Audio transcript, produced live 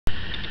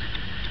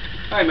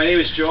Hi, my name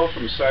is Joe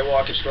from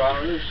Sidewalk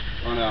Astronomers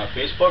on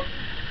Facebook.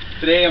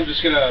 Today I'm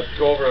just going to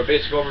go over a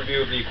basic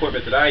overview of the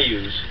equipment that I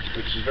use,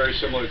 which is very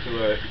similar to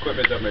the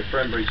equipment that my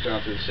friend brings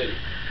down to the city.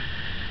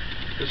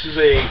 This is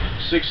a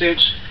 6-inch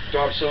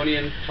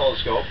Dobsonian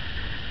telescope,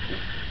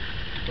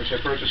 which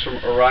I purchased from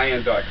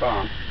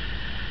Orion.com.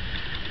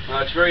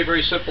 It's a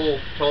very simple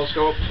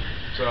telescope.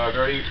 It's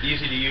very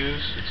easy to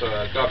use. It's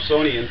a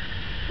Dobsonian,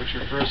 which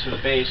refers to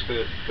the base,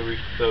 but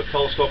the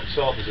telescope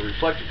itself is a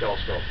reflector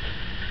telescope.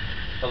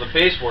 How the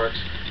base works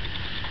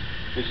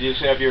is you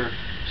just have your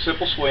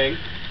simple swing,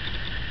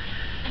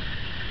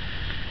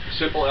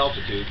 simple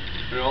altitude,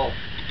 and it all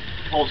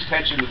holds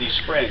tension with these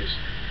springs.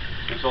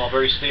 It's all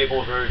very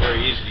stable,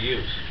 very easy to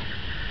use.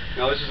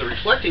 Now this is a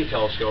reflecting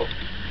telescope,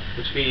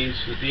 which means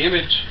that the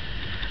image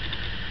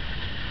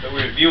that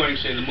we're viewing,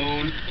 say the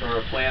moon or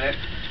a planet,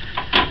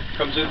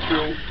 comes in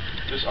through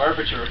this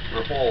aperture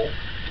or hole,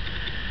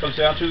 comes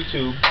down through the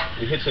tube,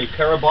 and hits a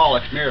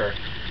parabolic mirror,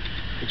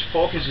 which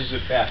focuses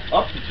it back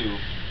up the tube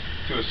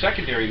to a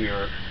secondary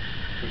mirror,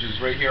 which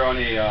is right here on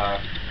a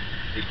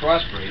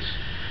cross brace.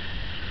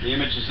 The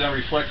image is then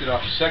reflected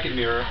off the second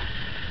mirror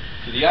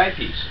to the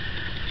eyepiece.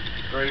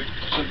 Very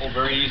simple,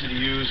 very easy to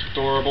use,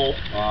 durable.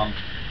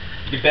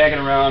 You can bag it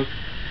around.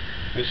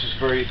 This is a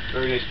very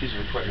nice piece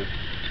of equipment.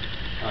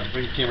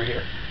 Bring the camera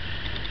here.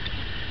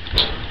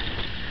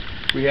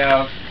 We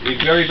have a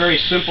very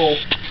simple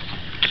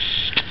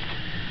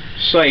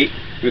sight.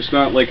 It's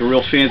not like a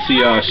real fancy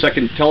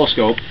second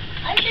telescope.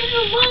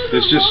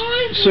 It's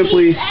just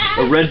simply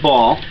a red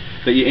ball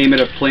that you aim at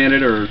a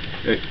planet or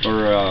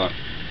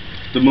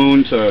the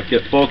moon to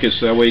get focused.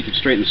 So that way you can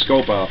straighten the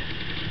scope out,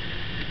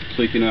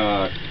 so you can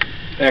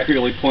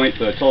accurately point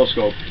the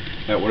telescope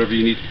at whatever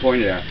you need to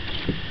point it at.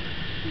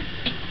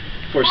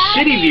 For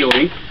city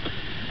viewing,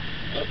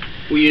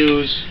 we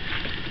use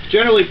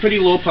generally pretty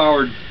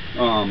low-powered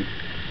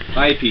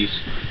eyepiece.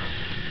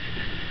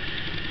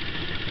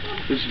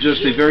 This is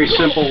just a very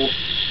simple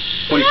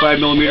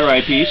 25mm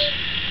eyepiece.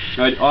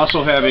 I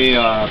also have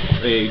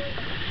a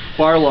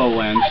Barlow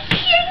lens,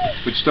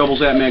 which doubles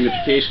that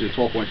magnification to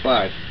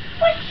 12.5.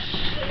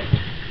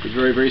 It's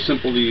very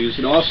simple to use,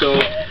 and also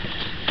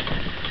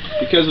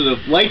because of the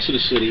lights of the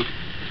city,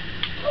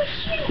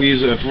 we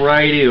use a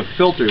variety of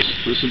filters.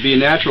 This would be a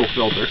natural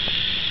filter,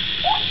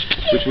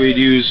 which we'd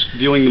use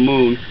viewing the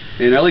moon,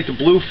 and I like the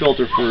blue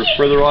filter for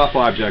further off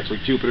objects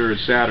like Jupiter and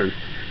Saturn,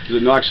 because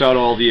it knocks out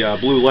all the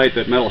blue light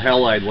that metal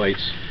halide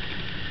lights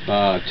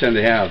tend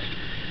to have.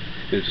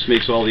 It just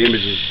makes all the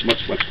images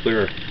much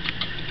clearer.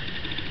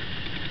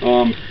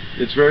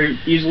 It's very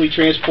easily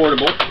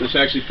transportable. This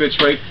actually fits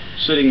right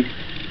sitting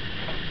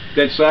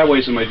dead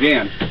sideways in my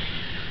van.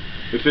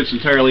 It fits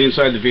entirely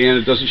inside the van.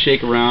 It doesn't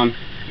shake around.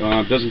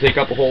 It doesn't take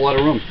up a whole lot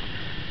of room.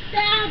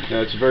 Dad.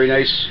 It's a very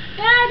nice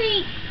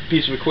Daddy.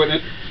 piece of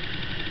equipment.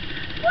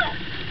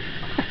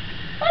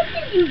 What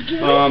did you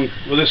do?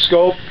 With this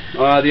scope,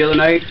 the other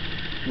night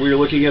we were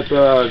looking at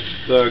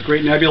the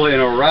Great Nebula in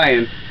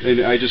Orion,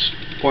 and I just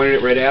pointed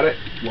it right at it.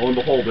 Lo and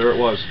behold, there it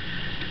was.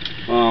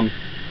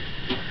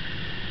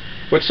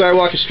 What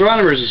Sidewalk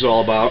Astronomers is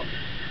all about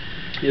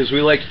is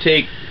we like to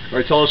take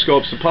our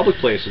telescopes to public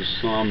places.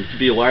 It could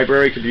be a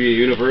library, it could be a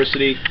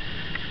university.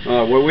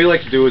 What we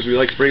like to do is we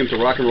like to bring them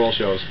to rock and roll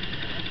shows.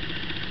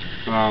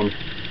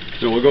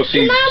 So we'll go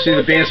see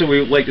the bands that we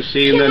would like to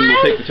see, and then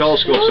we'll take the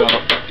telescopes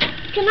out.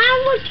 Can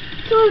I look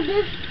through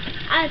this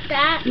at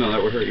that? No,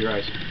 that would hurt your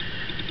eyes.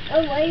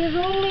 A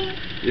laser me?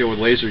 It would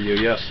laser you,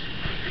 yes.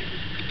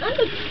 I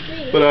could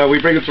see. But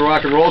we bring them to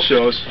rock and roll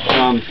shows.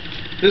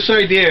 This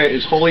idea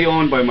is wholly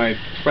owned by my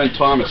friend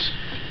Thomas.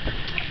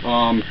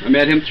 I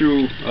met him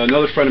through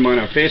another friend of mine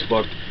on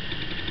Facebook,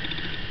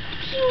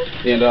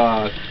 and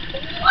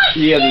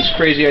he had this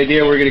crazy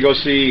idea. We're going to go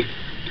see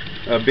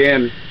a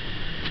band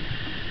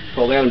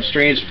called Adam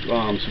Strange,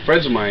 some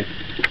friends of mine,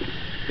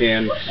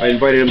 and I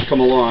invited him to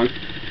come along,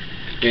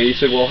 and he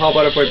said, well, how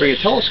about if I bring a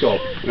telescope?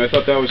 And I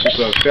thought that was just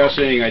a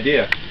fascinating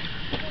idea.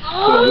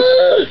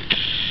 So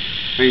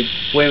I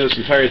blame this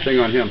entire thing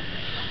on him.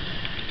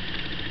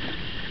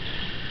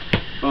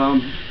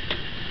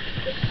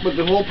 But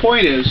the whole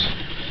point is,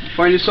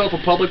 find yourself a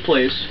public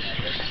place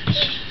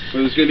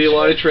where there's going to be a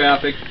lot of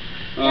traffic.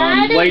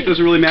 Light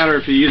doesn't really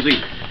matter if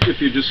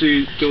you're just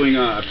doing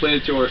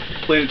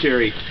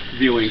planetary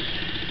viewing.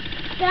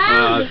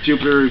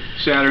 Jupiter,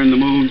 Saturn, the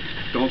moon.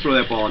 Don't throw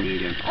that ball at me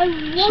again.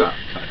 Stop.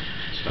 Cut.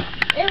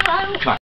 Stop. Cut.